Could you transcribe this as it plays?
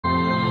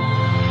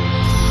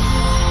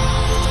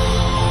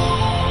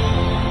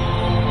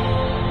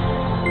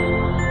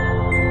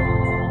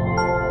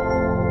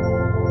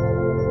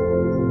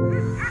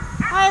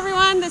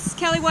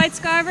White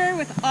Scarver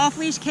with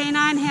Off-Leash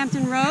Canine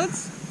Hampton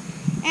Roads.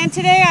 And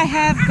today I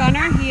have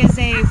Gunner. He is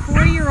a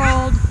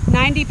 4-year-old,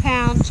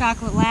 90-pound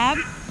chocolate lab.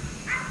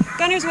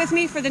 Gunner's with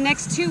me for the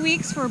next 2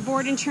 weeks for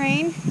board and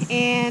train.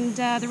 And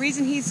the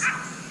reason he's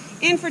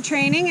in for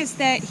training is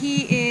that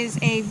he is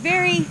a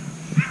very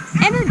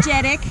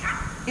energetic,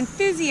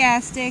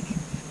 enthusiastic,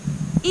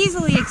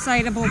 easily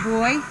excitable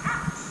boy.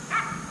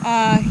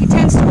 He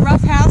tends to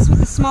roughhouse with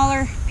the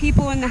smaller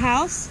people in the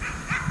house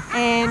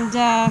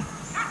and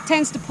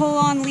tends to pull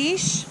on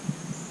leash.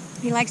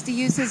 He likes to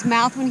use his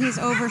mouth when he's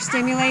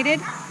overstimulated.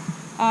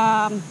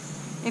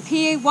 If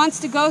he wants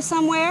to go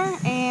somewhere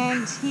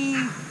and he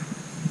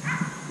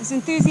is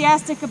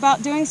enthusiastic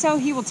about doing so,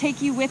 he will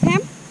take you with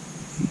him.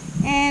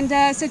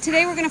 And so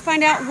today we're going to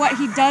find out what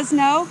he does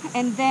know,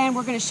 and then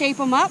we're going to shape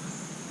him up.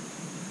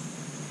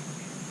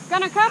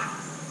 Gunner, come.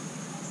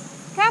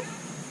 Come.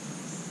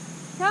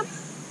 Come.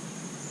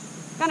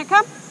 Gunner,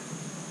 come.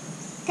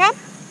 Come.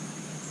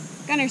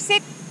 Gunner,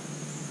 sit.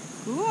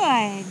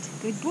 Good.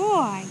 Good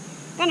boy.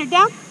 Gunner,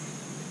 down.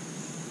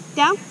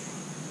 Down.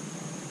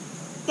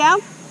 Down.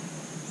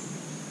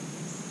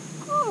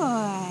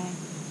 Good.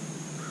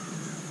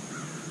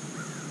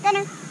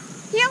 Gunner,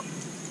 heel.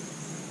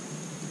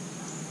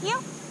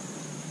 Heel.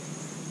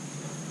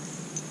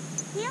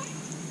 Heel.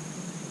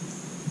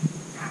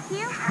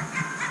 Heel.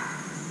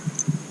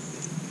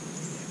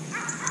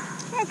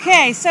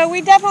 Okay, so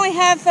we definitely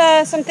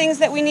have some things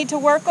that we need to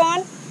work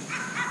on.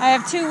 I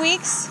have 2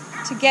 weeks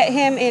to get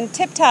him in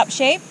tip-top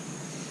shape.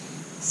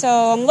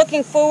 So I'm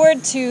looking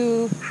forward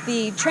to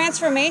the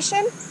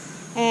transformation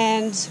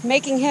and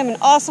making him an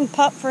awesome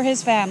pup for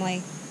his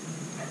family.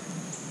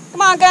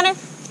 Come on, Gunner.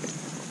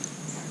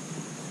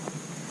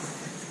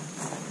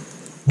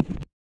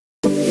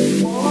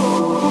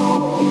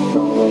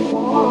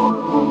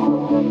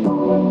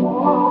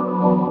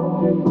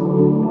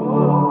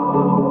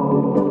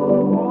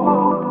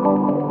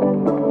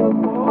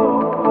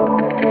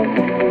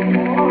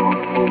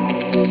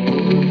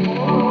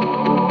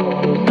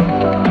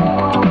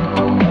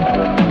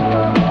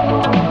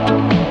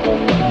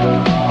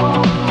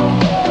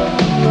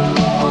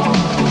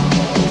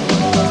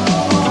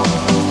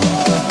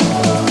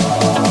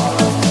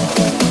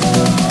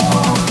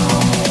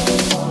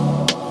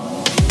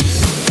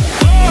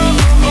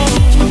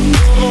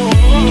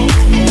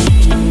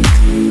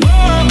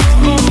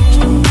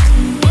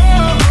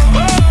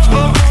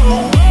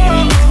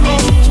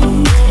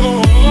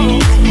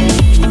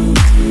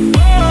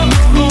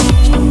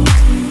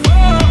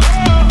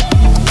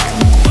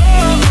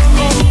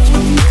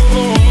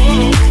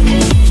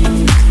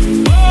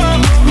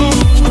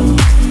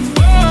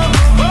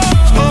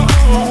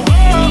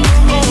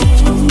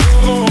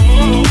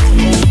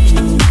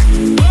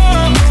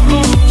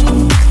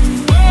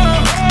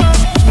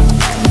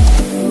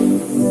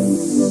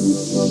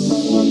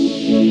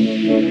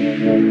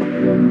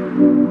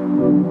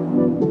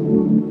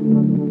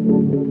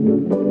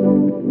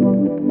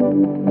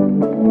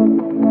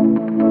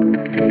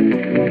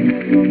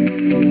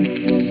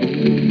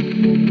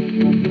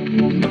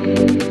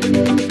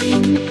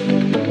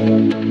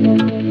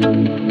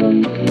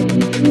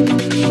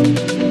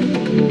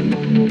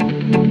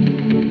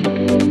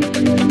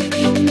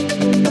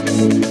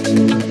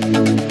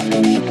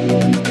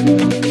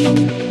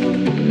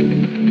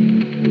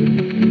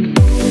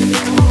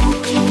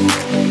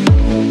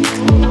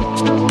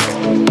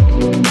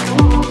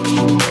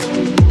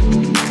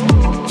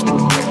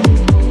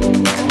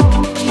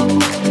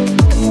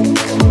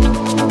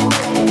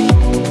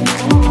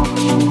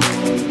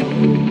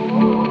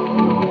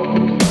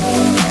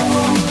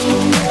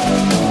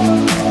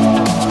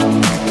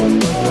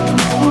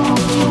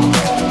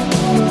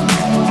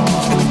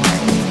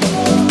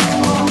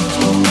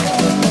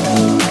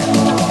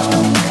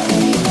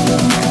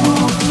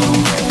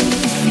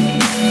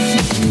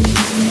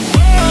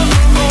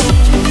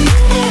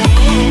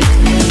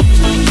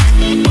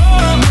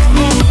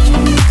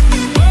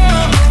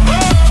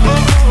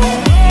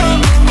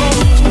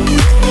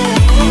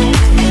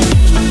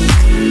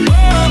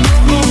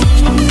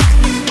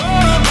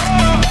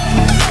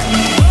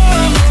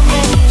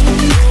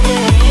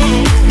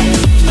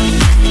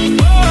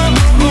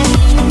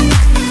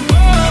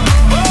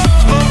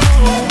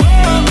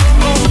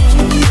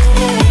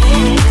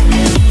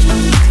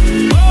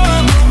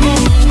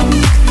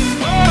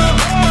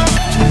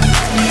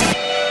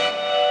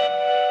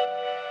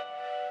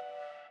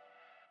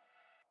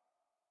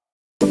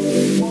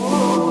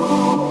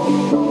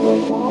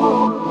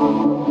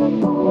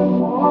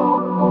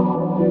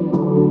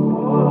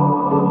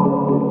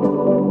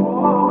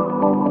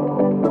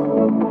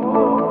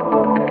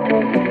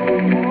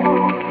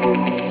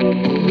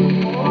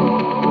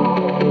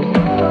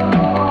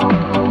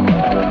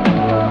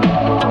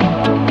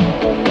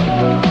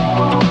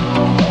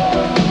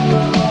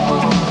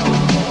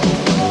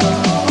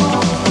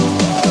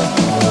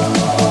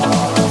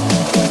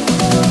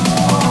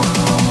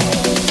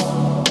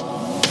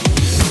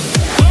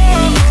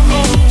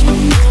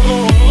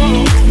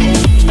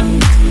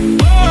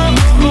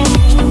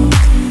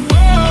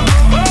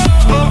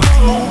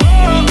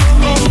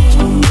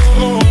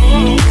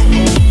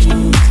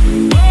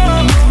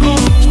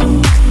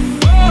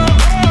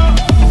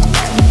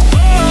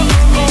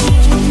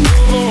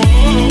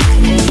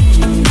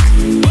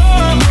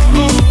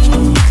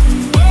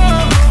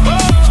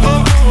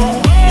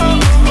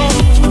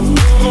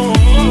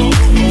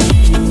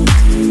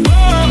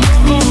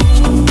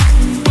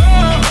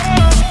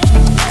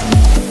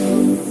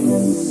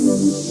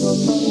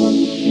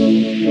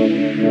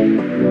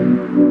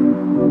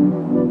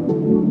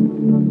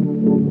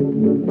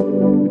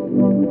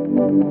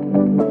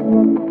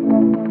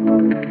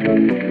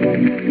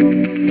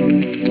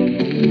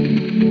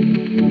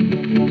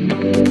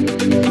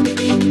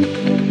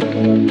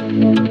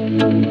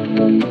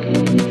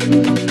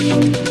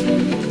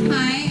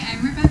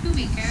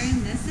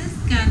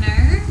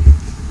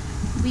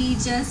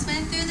 Just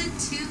went through the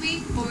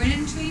 2-week board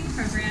and train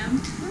program,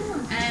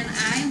 and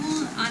I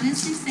will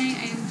honestly say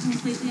I am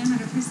completely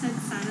 100%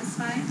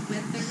 satisfied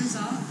with the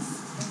results.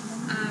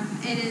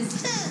 It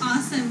is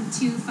awesome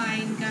to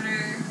find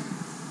Gunner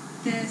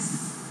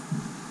this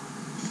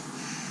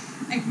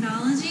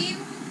acknowledging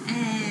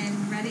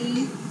and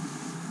ready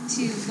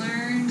to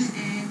learn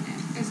and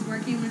is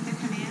working with the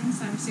command,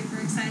 so I'm super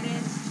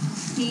excited.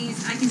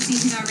 I can see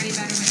he's already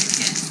better with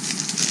the kids.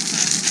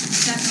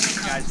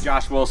 Definitely. Guys,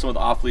 Josh Wilson with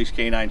Off-Leash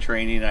Canine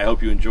Training. I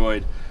hope you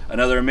enjoyed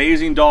another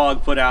amazing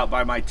dog put out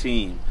by my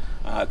team.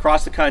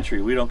 Across the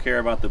country, we don't care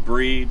about the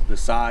breed, the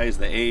size,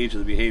 the age,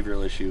 or the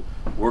behavioral issue.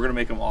 We're going to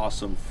make them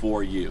awesome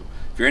for you.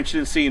 If you're interested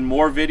in seeing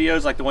more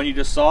videos like the one you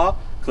just saw,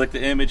 click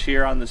the image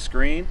here on the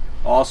screen.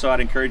 Also, I'd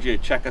encourage you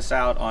to check us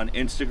out on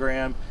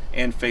Instagram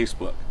and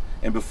Facebook.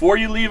 And before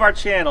you leave our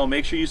channel,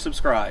 make sure you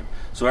subscribe.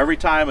 So every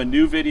time a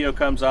new video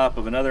comes up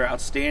of another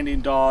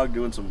outstanding dog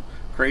doing some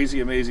crazy,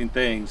 amazing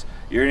things,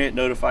 you're going to get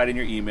notified in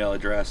your email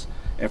address.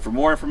 And for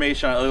more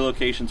information on other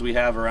locations we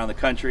have around the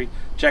country,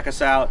 check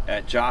us out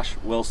at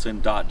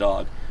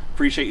joshwilson.dog.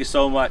 Appreciate you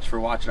so much for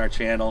watching our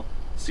channel.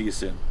 See you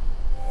soon.